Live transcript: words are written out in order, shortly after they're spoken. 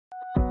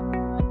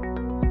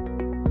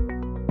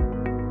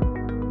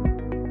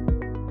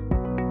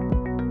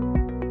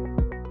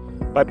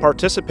By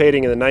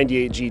participating in the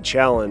 98G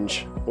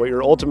challenge, what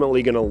you're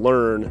ultimately going to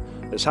learn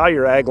is how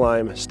your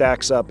aglime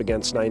stacks up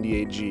against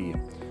 98G.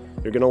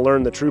 You're going to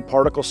learn the true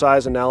particle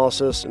size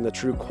analysis and the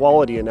true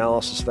quality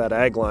analysis of that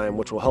aglime,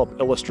 which will help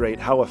illustrate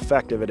how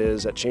effective it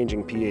is at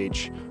changing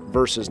pH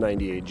versus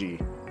 98G.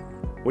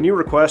 When you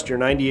request your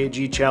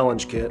 98G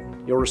challenge kit,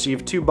 you'll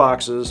receive 2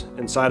 boxes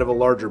inside of a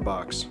larger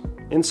box.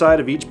 Inside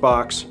of each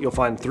box, you'll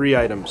find 3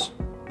 items.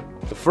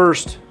 The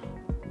first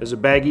is a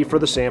baggie for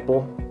the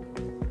sample.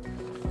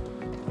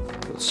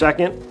 The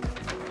second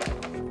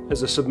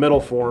is a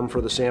submittal form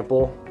for the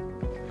sample.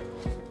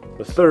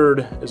 The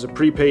third is a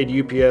prepaid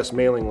UPS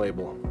mailing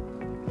label.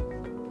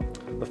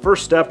 The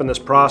first step in this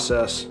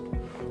process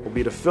will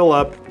be to fill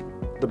up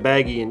the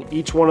baggie in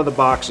each one of the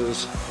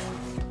boxes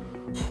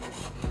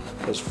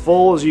as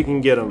full as you can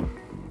get them.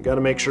 You've got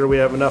to make sure we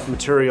have enough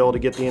material to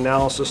get the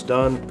analysis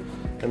done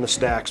and the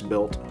stacks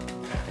built.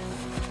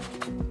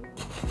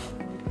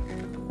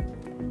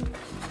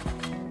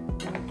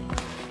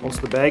 Once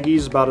the baggie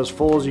is about as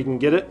full as you can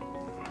get it,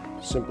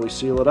 simply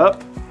seal it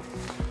up,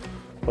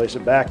 place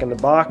it back in the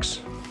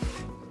box.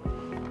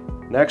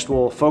 Next,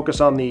 we'll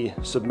focus on the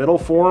submittal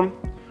form.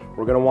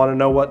 We're going to want to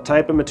know what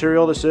type of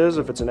material this is,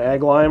 if it's an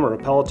aglime or a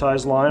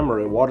pelletized lime or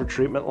a water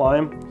treatment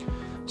lime.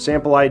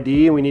 Sample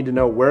ID, we need to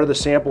know where the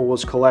sample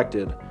was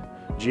collected.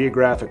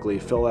 Geographically,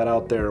 fill that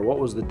out there. What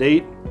was the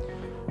date,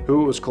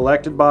 who it was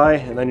collected by,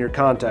 and then your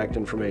contact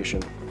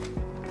information.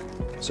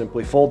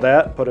 Simply fold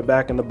that, put it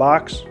back in the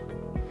box.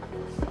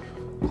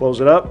 Close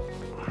it up,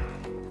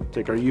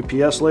 take our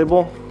UPS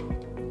label,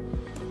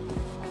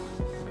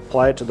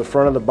 apply it to the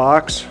front of the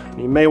box.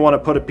 You may want to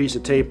put a piece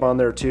of tape on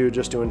there too,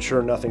 just to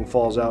ensure nothing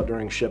falls out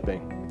during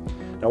shipping.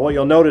 Now what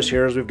you'll notice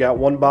here is we've got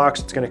one box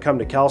that's going to come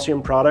to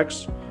Calcium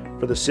Products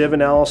for the sieve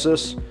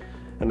analysis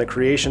and the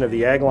creation of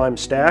the aglime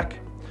stack.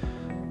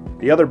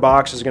 The other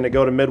box is going to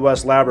go to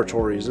Midwest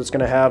Laboratories. It's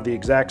going to have the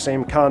exact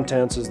same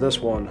contents as this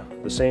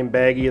one, the same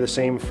baggie, the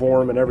same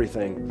form and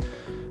everything.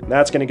 And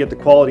that's going to get the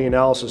quality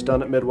analysis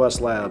done at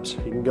Midwest Labs.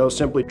 You can go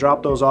simply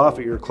drop those off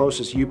at your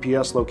closest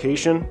UPS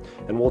location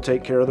and we'll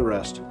take care of the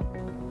rest.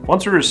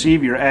 Once we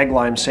receive your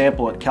aglime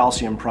sample at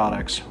Calcium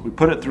Products, we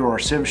put it through our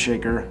sieve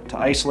shaker to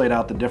isolate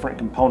out the different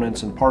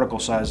components and particle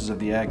sizes of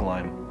the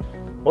aglime.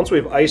 Once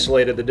we've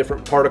isolated the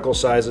different particle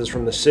sizes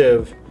from the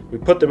sieve, we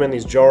put them in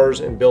these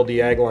jars and build the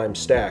aglime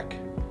stack.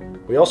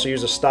 We also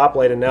use a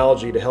stoplight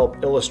analogy to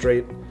help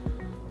illustrate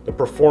the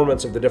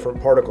performance of the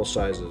different particle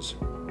sizes.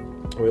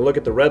 When we look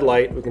at the red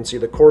light, we can see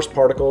the coarse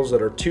particles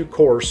that are too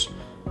coarse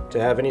to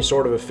have any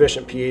sort of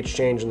efficient pH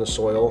change in the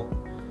soil.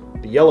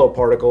 The yellow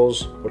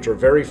particles, which are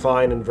very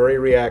fine and very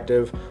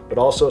reactive, but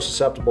also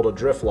susceptible to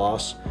drift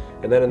loss.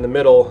 And then in the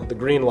middle, the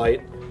green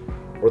light,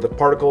 where the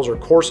particles are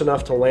coarse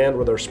enough to land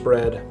where they're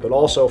spread, but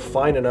also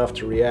fine enough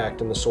to react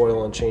in the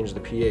soil and change the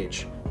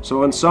pH.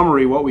 So in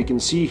summary, what we can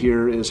see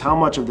here is how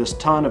much of this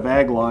ton of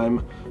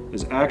aglime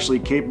is actually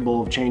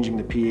capable of changing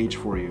the pH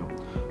for you.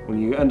 When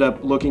you end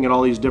up looking at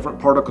all these different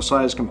particle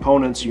size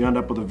components, you end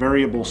up with a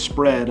variable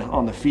spread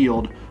on the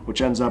field,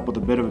 which ends up with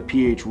a bit of a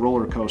pH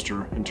roller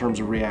coaster in terms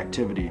of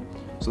reactivity.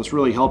 So this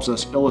really helps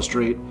us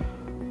illustrate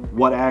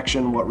what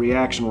action, what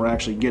reaction we're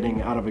actually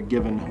getting out of a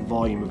given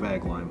volume of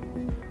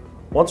aglime.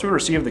 Once we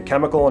receive the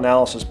chemical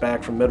analysis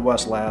back from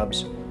Midwest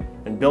Labs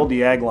and build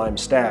the aglime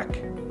stack,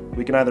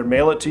 we can either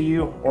mail it to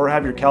you or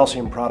have your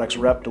Calcium Products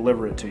rep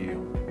deliver it to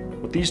you.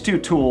 With these 2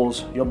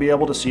 tools, you'll be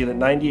able to see that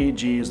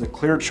 98G is the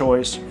clear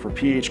choice for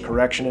pH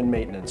correction and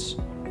maintenance.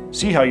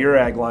 See how your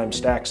aglime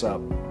stacks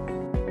up.